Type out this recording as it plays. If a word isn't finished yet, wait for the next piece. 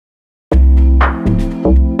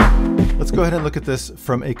Let's go ahead and look at this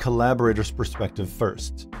from a collaborator's perspective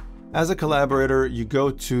first. As a collaborator, you go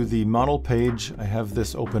to the model page. I have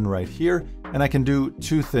this open right here, and I can do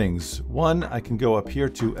two things. One, I can go up here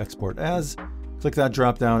to export as, click that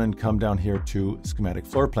drop down and come down here to schematic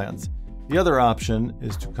floor plans. The other option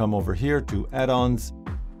is to come over here to add-ons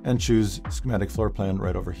and choose schematic floor plan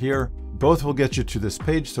right over here. Both will get you to this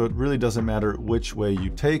page, so it really doesn't matter which way you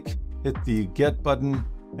take. Hit the get button,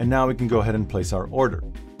 and now we can go ahead and place our order.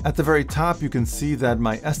 At the very top, you can see that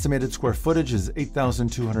my estimated square footage is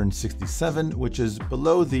 8,267, which is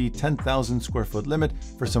below the 10,000 square foot limit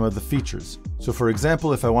for some of the features. So for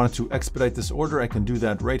example, if I wanted to expedite this order, I can do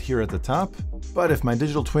that right here at the top. But if my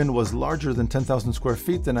digital twin was larger than 10,000 square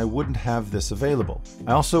feet, then I wouldn't have this available.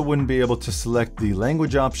 I also wouldn't be able to select the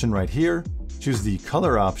language option right here, choose the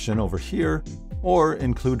color option over here, or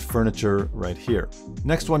include furniture right here.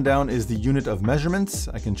 Next one down is the unit of measurements.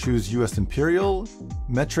 I can choose US Imperial,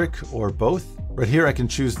 metric, or both. Right here I can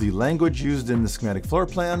choose the language used in the schematic floor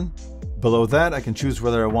plan. Below that, I can choose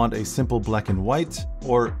whether I want a simple black and white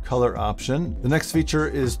or color option. The next feature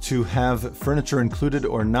is to have furniture included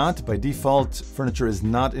or not. By default, furniture is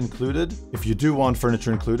not included. If you do want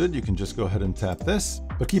furniture included, you can just go ahead and tap this.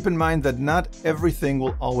 But keep in mind that not everything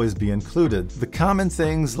will always be included. The common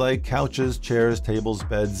things like couches, chairs, tables,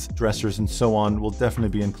 beds, dressers, and so on will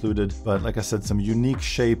definitely be included. But like I said, some unique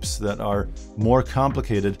shapes that are more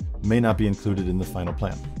complicated may not be included in the final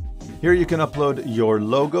plan. Here you can upload your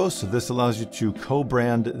logo, so this allows you to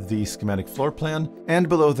co-brand the schematic floor plan. And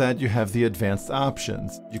below that you have the advanced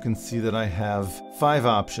options. You can see that I have 5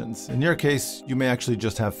 options. In your case, you may actually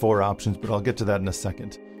just have 4 options, but I'll get to that in a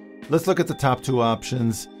second. Let's look at the top 2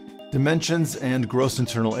 options. Dimensions and gross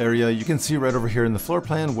internal area. You can see right over here in the floor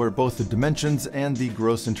plan where both the dimensions and the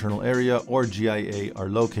gross internal area, or GIA, are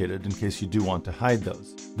located in case you do want to hide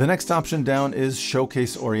those. The next option down is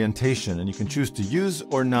showcase orientation, and you can choose to use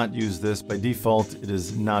or not use this. By default, it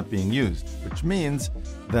is not being used, which means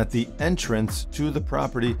that the entrance to the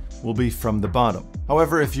property will be from the bottom.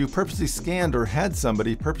 However, if you purposely scanned or had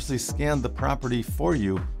somebody purposely scan the property for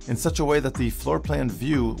you in such a way that the floor plan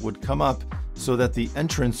view would come up so that the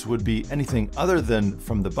entrance would be anything other than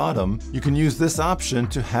from the bottom, you can use this option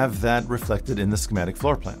to have that reflected in the schematic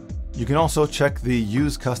floor plan. You can also check the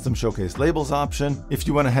Use Custom Showcase Labels option. If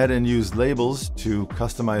you went ahead and used labels to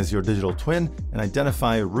customize your digital twin and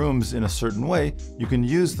identify rooms in a certain way, you can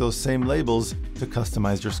use those same labels to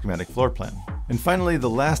customize your schematic floor plan. And finally, the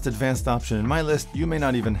last advanced option in my list, you may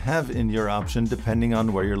not even have in your option depending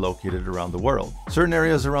on where you're located around the world. Certain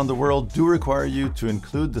areas around the world do require you to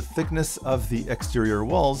include the thickness of the exterior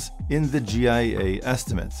walls in the GIA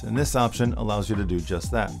estimates, and this option allows you to do just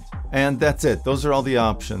that. And that's it. Those are all the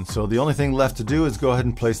options. So the only thing left to do is go ahead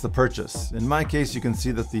and place the purchase. In my case, you can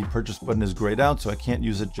see that the purchase button is grayed out, so I can't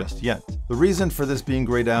use it just yet. The reason for this being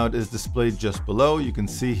grayed out is displayed just below. You can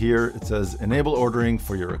see here it says enable ordering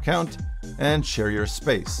for your account and share your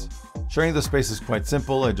space. Sharing the space is quite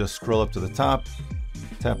simple. I just scroll up to the top,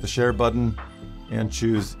 tap the share button, and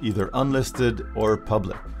choose either unlisted or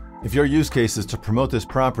public. If your use case is to promote this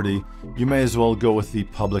property, you may as well go with the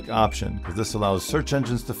public option, because this allows search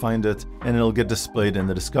engines to find it and it'll get displayed in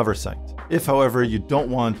the Discover site. If, however, you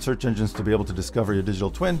don't want search engines to be able to discover your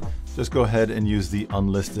digital twin, just go ahead and use the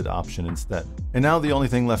unlisted option instead. And now the only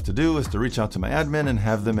thing left to do is to reach out to my admin and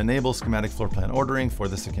have them enable schematic floor plan ordering for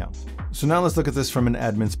this account. So now let's look at this from an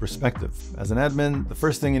admin's perspective. As an admin, the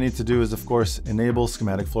first thing you need to do is, of course, enable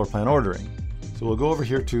schematic floor plan ordering. So we'll go over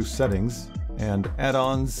here to Settings and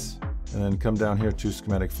Add-ons, and then come down here to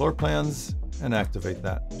Schematic Floor Plans and activate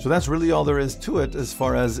that. So that's really all there is to it as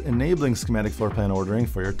far as enabling schematic floor plan ordering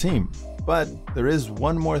for your team. But there is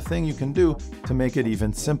one more thing you can do to make it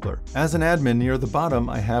even simpler. As an admin, near the bottom,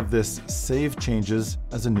 I have this Save Changes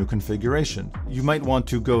as a new configuration. You might want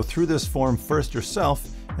to go through this form first yourself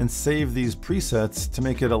and save these presets to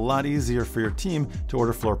make it a lot easier for your team to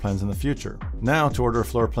order floor plans in the future. Now, to order a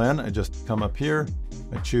floor plan, I just come up here,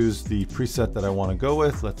 I choose the preset that I want to go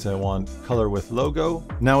with. Let's say I want color with logo.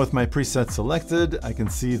 Now with my preset selected, I can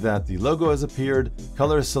see that the logo has appeared,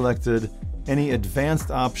 color is selected, any advanced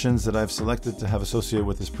options that I've selected to have associated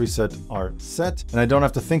with this preset are set, and I don't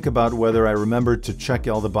have to think about whether I remembered to check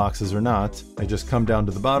all the boxes or not. I just come down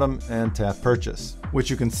to the bottom and tap Purchase, which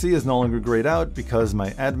you can see is no longer grayed out because my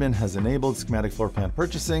admin has enabled schematic floor plan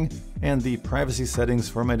purchasing and the privacy settings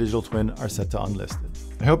for my digital twin are set to unlisted.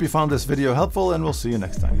 I hope you found this video helpful, and we'll see you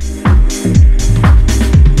next time.